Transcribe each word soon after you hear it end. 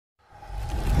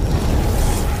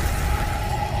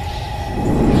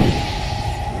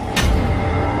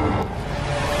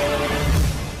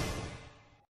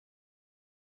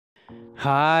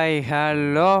Hi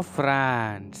hello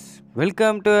friends,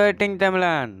 welcome to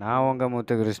Tamizhan. நான் உங்கள்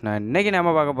முத்துகிருஷ்ணன். இன்றைக்கி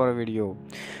நம்ம பார்க்க போகிற வீடியோ.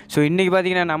 இன்றைக்கி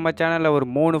பார்த்திங்கன்னா நம்ம சேனலில் ஒரு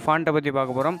 3 ஃபாண்ட்டை பற்றி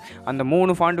பார்க்க போகிறோம். அந்த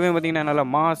 3 ஃபாண்ட்டுமே பார்த்திங்கன்னா நல்லா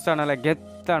மாஸாக, நல்லா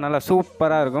கெத்தாக, நல்லா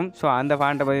சூப்பராக இருக்கும். அந்த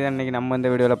ஃபாண்ட்டை பற்றி தான் இன்றைக்கி நம்ம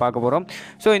இந்த வீடியோவில் பார்க்க போகிறோம்.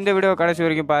 இந்த வீடியோ கடைசி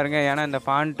வரைக்கும் பாருங்கள். ஏன்னா இந்த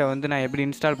ஃபாண்ட்டை நான் எப்படி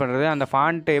இன்ஸ்டால் பண்ணுறது, அந்த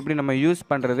ஃபாண்ட்டை எப்படி நம்ம யூஸ்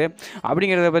பண்ணுறது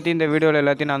அப்படிங்கிறத பற்றி இந்த வீடியோவில்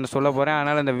எல்லாத்தையும் நான் சொல்ல போகிறேன்.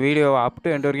 அதனால் இந்த வீடியோவை அப்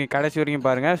டு எண்ட் வரைக்கும் கடைசி வரைக்கும்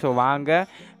பாருங்கள். வாங்க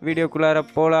வீடியோக்குள்ளார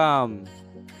போகலாம்.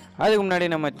 அதுக்கு முன்னாடி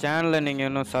நம்ம சேனலை நீங்கள்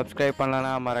இன்னும் சப்ஸ்கிரைப்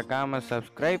பண்ணலன்னா மறக்காமல்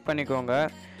சப்ஸ்கிரைப் பண்ணிக்கோங்க.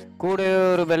 கூட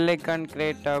ஒரு பெல் ஐக்கான்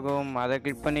கிரியேட் ஆகும். அதை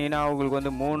கிளிக் பண்ணிங்கன்னா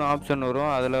உங்களுக்கு 3 ஆப்ஷன்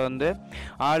வரும். அதில்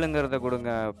ஆளுங்கிறத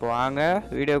கொடுங்க. இப்போ வாங்க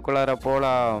வீடியோக்குள்ளார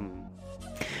போகலாம்.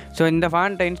 இந்த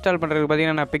ஃபாண்ட்டை இன்ஸ்டால் பண்ணுறதுக்கு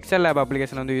பார்த்திங்கன்னா நான் pixellab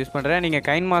அப்ளிகேஷன் யூஸ் பண்ணுறேன். நீங்கள்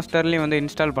கைன்மாஸ்டர்லேயும்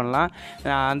இன்ஸ்டால் பண்ணலாம்.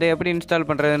 அந்த எப்படி இன்ஸ்டால்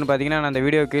பண்ணுறதுன்னு பார்த்தீங்கன்னா நான் அந்த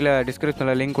வீடியோ கீழே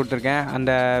டிஸ்கிரிப்ஷனில் லிங்க் கொடுத்துருக்கேன்.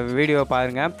 அந்த வீடியோ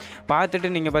பாருங்கள்.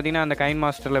 பார்த்துட்டு நீங்கள் பார்த்தீங்கன்னா அந்த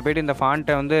கைன்மாஸ்டரில் போய்ட்டு இந்த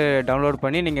ஃபாண்ட்டை டவுன்லோட்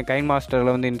பண்ணி நீங்கள்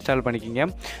கைன்மாஸ்டரில் இன்ஸ்டால் பண்ணிக்கிங்க.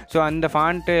 அந்த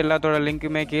ஃபாண்ட்டு எல்லாத்தோட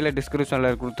லிங்க்குமே கீழே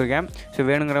டிஸ்கிரிப்ஷனில் கொடுத்துருக்கேன்.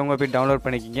 வேணுங்கிறவங்க போய் டவுன்லோட்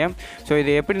பண்ணிக்கிங்க.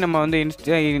 இது எப்படி நம்ம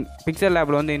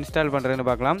pixellabல இன்ஸ்டால் பண்ணுறதுன்னு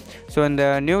பார்க்கலாம். இந்த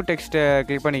நியூ டெக்ஸ்ட்டை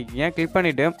கிளிக் பண்ணிக்கிங்க. கிளிக்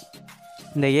பண்ணிவிட்டு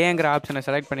இந்த ஏங்கிற ஆப்ஷனை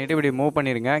செலக்ட் பண்ணிவிட்டு இப்படி மூவ்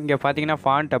பண்ணிடுங்க. இங்கே பார்த்தீங்கன்னா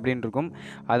ஃபாண்ட் அப்படின்னு இருக்கும்.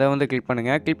 அதை கிளிக்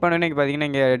பண்ணுங்கள். கிளிக் பண்ணோன்னே பார்த்தீங்கன்னா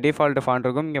இங்கே டிஃபால்ட் ஃபாண்ட்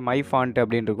இருக்கும். இங்கே மை ஃபாண்ட்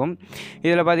அப்படின்னு இருக்கும்.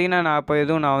 இதில் பார்த்தீங்கன்னா நான் இப்போ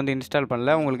எதுவும் நான் இன்ஸ்டால்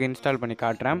பண்ணல, உங்களுக்கு இன்ஸ்டால் பண்ணி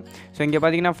காட்டுறேன். இங்கே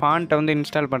பார்த்தீங்கன்னா ஃபாண்ட்டை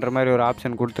இன்ஸ்டால் பண்ணுற மாதிரி ஒரு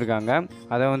ஆப்ஷன் கொடுத்துருக்காங்க.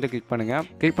 அதை கிளிக் பண்ணுங்கள்.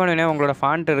 கிளிக் பண்ணோன்னே உங்களோட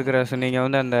ஃபாண்ட் இருக்கிற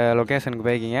நீங்கள் அந்த லொக்கேஷனுக்கு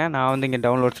போய்க்கிங்க. நான் இங்கே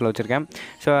டவுன்லோட்ஸில் வச்சுருக்கேன்.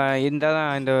 இந்த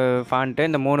ஃபாண்ட்டு,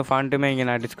 இந்த 3 ஃபாண்ட்டுமே இங்கே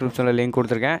நான் டிஸ்கிரிப்ஷனில் லிங்க்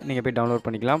கொடுத்துருக்கேன். நீங்கள் போய் டவுன்லோட்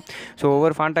பண்ணிக்கலாம்.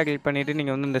 ஒவ்வொரு ஃபாண்ட்டாக கிளிக் பண்ணிவிட்டு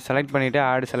நீங்கள் இந்த செலக்ட் பண்ணிவிட்டு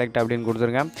ஆட் செலக்ட் அப்படின்னு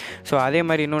கொடுத்துருங்க. அதே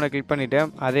மாதிரி இன்னொன்று கிளிக் பண்ணிவிட்டு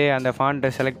அதே அந்த ஃபாண்ட்டை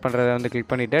செலக்ட் பண்ணுறதை கிளிக்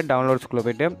பண்ணிவிட்டு டவுன்லோட்ஸ்குள்ளே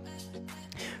போய்ட்டு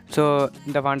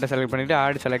இந்த ஃபாண்ட்டை செலக்ட் பண்ணிவிட்டு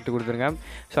ஆட் செலக்ட் கொடுத்துருங்க.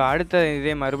 அடுத்த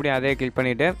இதே மறுபடியும் அதே கிளிக்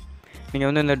பண்ணிவிட்டு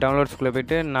நீங்கள் இந்த டவுன்லோட்ஸ்குள்ளே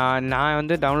போய்ட்டு நான்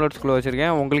டவுன்லோட்ஸ்குள்ளே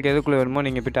வச்சுருக்கேன். உங்களுக்கு எதுக்குள்ளே வேணுமோ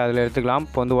நீங்கள் போய்ட்டு அதில் எடுத்துக்கலாம்.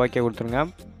 இப்போ ஓகே கொடுத்துருங்க.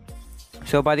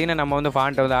 பார்த்திங்கன்னா நம்ம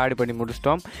ஃபாண்ட்டை ஆட் பண்ணி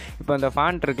முடிச்சிட்டோம். இப்போ அந்த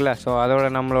ஃபாண்ட் இருக்குல்ல, அதோட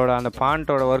நம்மளோட அந்த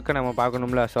ஃபாண்ட்டோட ஒர்க்கை நம்ம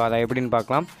பார்க்கணும்ல. அதை எப்படின்னு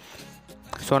பார்க்கலாம்.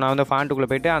 நான் ஃபாண்ட்டுக்குள்ளே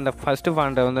போய்ட்டு அந்த ஃபஸ்ட்டு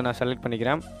ஃபாண்ட்டை நான் செலக்ட்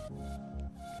பண்ணிக்கிறேன்.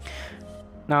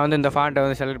 நான் இந்த ஃபாண்ட்டை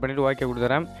செலக்ட் பண்ணிவிட்டு ஓகே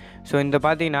கொடுத்துறேன். இந்த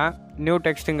பார்த்தீங்கன்னா நியூ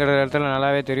டெக்ஸ்ட்டுங்கிற இடத்துல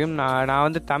நல்லாவே தெரியும்.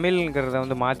 நான்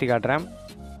தமிழ்ங்கிறத மாற்றி காட்டுறேன்.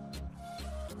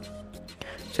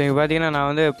 இங்கே பார்த்தீங்கன்னா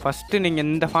நான் ஃபஸ்ட்டு நீங்கள்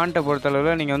இந்த ஃபாண்ட்டை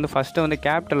பொறுத்தளவில் நீங்கள் ஃபஸ்ட்டு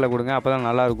கேபிட்டலில் கொடுங்க. அப்போ தான்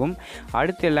நல்லாயிருக்கும்.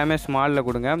 அடுத்து எல்லாமே ஸ்மாலில்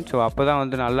கொடுங்க. அப்போ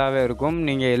தான் நல்லாவே இருக்கும்.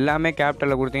 நீங்கள் எல்லாமே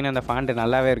கேபிட்டலில் கொடுத்தீங்கன்னா அந்த ஃபாண்ட்டு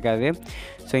நல்லாவே இருக்காது.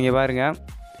 இங்கே பாருங்கள்.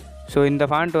 இந்த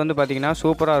ஃபாண்ட் பார்த்திங்கன்னா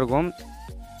சூப்பராக இருக்கும்.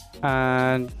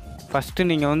 ஃபஸ்ட்டு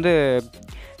நீங்கள்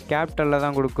கேபிட்டலில்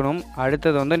தான் கொடுக்கணும்.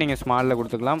 அடுத்தது நீங்கள் ஸ்மாலில்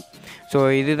கொடுத்துக்கலாம்.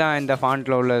 இதுதான் இந்த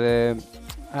ஃபாண்ட்டில் உள்ளது.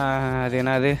 அது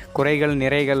என்னது, குறைகள்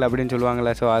நிறைகள் அப்படின்னு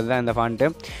சொல்லுவாங்கள்ல. அதுதான் இந்த ஃபாண்ட்டு.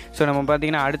 நம்ம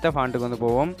பார்த்திங்கன்னா அடுத்த ஃபாண்ட்டுக்கு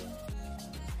போவோம்.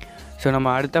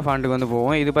 நம்ம அடுத்த ஃபாண்ட்டுக்கு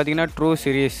போவோம். இது பார்த்திங்கன்னா ட்ரூ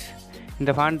சீரீஸ்.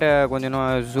 இந்த ஃபாண்ட்டை கொஞ்சம்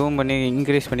ஜூம் பண்ணி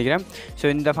இன்க்ரீஸ் பண்ணிக்கிறேன்.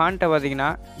 இந்த ஃபாண்ட்டை பார்த்திங்கன்னா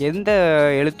எந்த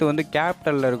எழுத்து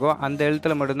கேபிட்டலில் இருக்கோ அந்த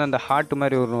எழுத்தில் மட்டும்தான் அந்த ஹார்ட்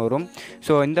மாதிரி வரும்.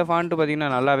 இந்த ஃபாண்ட்டு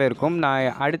பார்த்திங்கன்னா நல்லாவே இருக்கும்.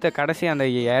 நான் அடுத்த கடைசி அந்த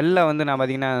எல்லை நான்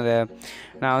பார்த்திங்கன்னா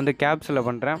நான் கேப்ஸில்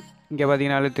பண்ணுறேன். இங்கே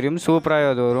பார்த்தீங்கன்னாலே தெரியும்,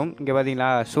 சூப்பராகவே அது வரும். இங்கே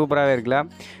பார்த்தீங்களா, சூப்பராகவே இருக்குல்ல.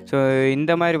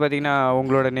 இந்த மாதிரி பார்த்திங்கன்னா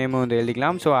உங்களோட நேமு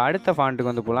எழுதிக்கலாம். அடுத்த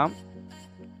ஃபாண்ட்டுக்கு போகலாம்.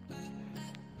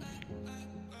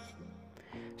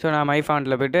 நான் மை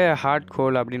ஃபாண்ட்டில் போய்ட்டு ஹார்ட்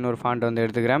கோல் அப்படின்னு ஒரு ஃபாண்ட்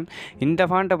எடுத்துக்கிறேன். இந்த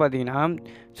ஃபாண்ட்டை பார்த்தீங்கன்னா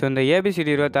இந்த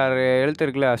ஏபிசிடி 26 எழுத்து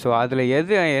இருக்குல்ல. அதில்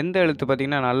எந்த எழுத்து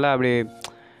பார்த்திங்கன்னா நல்லா அப்படி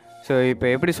இப்போ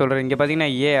எப்படி சொல்கிறேன், இங்கே பார்த்தீங்கன்னா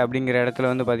ஏ அப்படிங்கிற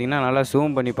இடத்துல பார்த்திங்கன்னா நல்லா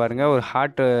ஜூம் பண்ணி பாருங்கள். ஒரு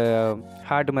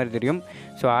ஹார்ட் மாதிரி தெரியும்.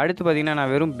 அடுத்து பார்த்திங்கன்னா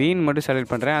நான் வெறும் பீன் மட்டும்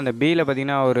செலக்ட் பண்ணுறேன். அந்த பியில்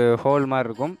பார்த்திங்கன்னா ஒரு ஹோல் மாதிரி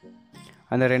இருக்கும்.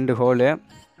 அந்த 2 ஹோலு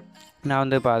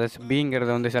நான் இப்போ அதை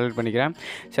பிங்கிறத செலக்ட் பண்ணிக்கிறேன்.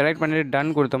 செலக்ட் பண்ணிவிட்டு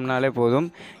டன் கொடுத்தோம்னாலே போதும்.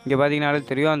 இங்கே பார்த்தீங்கன்னாலே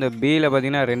தெரியும், அந்த பியில்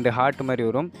பார்த்திங்கன்னா 2 ஹார்ட் மாதிரி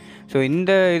வரும்.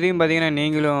 இந்த இதையும் பார்த்திங்கன்னா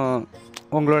நீங்களும்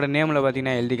உங்களோட நேமில்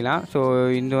பார்த்திங்கன்னா எழுதிக்கலாம்.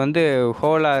 இது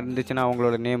ஹோலாக இருந்துச்சுன்னா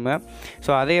உங்களோட நேமு.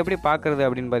 அதை எப்படி பார்க்குறது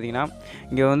அப்படின்னு பார்த்தீங்கன்னா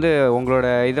இங்கே உங்களோட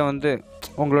இதை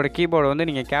உங்களோட கீபோர்டை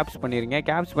நீங்கள் கேப்ஸ் பண்ணிடுங்க.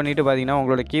 கேப்ஸ் பண்ணிவிட்டு பார்த்தீங்கன்னா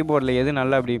உங்களோட கீபோர்டில் எது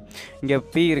நல்லா அப்படி இங்கே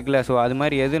பி இருக்குல்ல, அது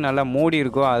மாதிரி எது நல்லா மூடி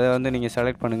இருக்கோ அதை நீங்கள்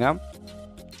செலக்ட் பண்ணுங்கள்.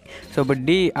 இப்போ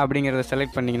டி அப்படிங்கிறத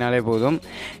செலக்ட் பண்ணிங்கனாலே போதும்.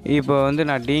 இப்போ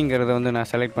நான் டிங்கிறத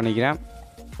நான் செலக்ட் பண்ணிக்கிறேன்.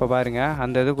 இப்போ பாருங்கள்,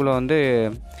 அந்த இதுக்குள்ளே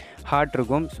ஹார்ட்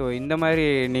இருக்கும். இந்த மாதிரி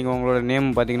நீங்கள் உங்களோட நேம்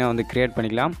பார்த்திங்கன்னா க்ரியேட்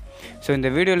பண்ணிக்கலாம். இந்த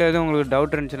வீடியோவில் எதுவும் உங்களுக்கு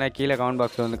டவுட் இருந்துச்சுன்னா கீழே கமெண்ட்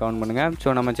பாக்ஸில் கமெண்ட்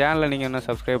பண்ணுங்கள். நம்ம சேனலில் நீங்கள் இன்னும்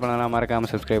சப்ஸ்கிரைப் பண்ணலாம்,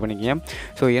 மறக்காமல் சப்ஸ்கிரைப் பண்ணிக்கிங்க.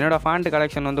 என்னோடய ஃபாண்ட்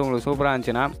கலெக்ஷன் உங்களுக்கு சூப்பராக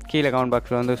இருந்துச்சுன்னா கீழே கமெண்ட்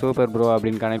பாக்ஸில் சூப்பர் ப்ரோ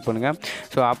அப்படின்னு கனெக்ட் பண்ணுங்கள்.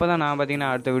 அப்போ தான் நான்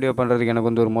பார்த்திங்கன்னா அடுத்த வீடியோ பண்ணுறதுக்கு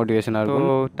எனக்கு ஒரு மோட்டிவேஷனாக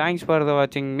இருக்கும். தேங்க்ஸ் ஃபார் த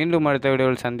வாட்சிங். மீண்டும் அடுத்த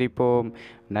வீடியோவில் சந்திப்போம்.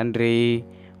 நன்றி,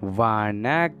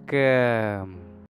 வணக்கம்.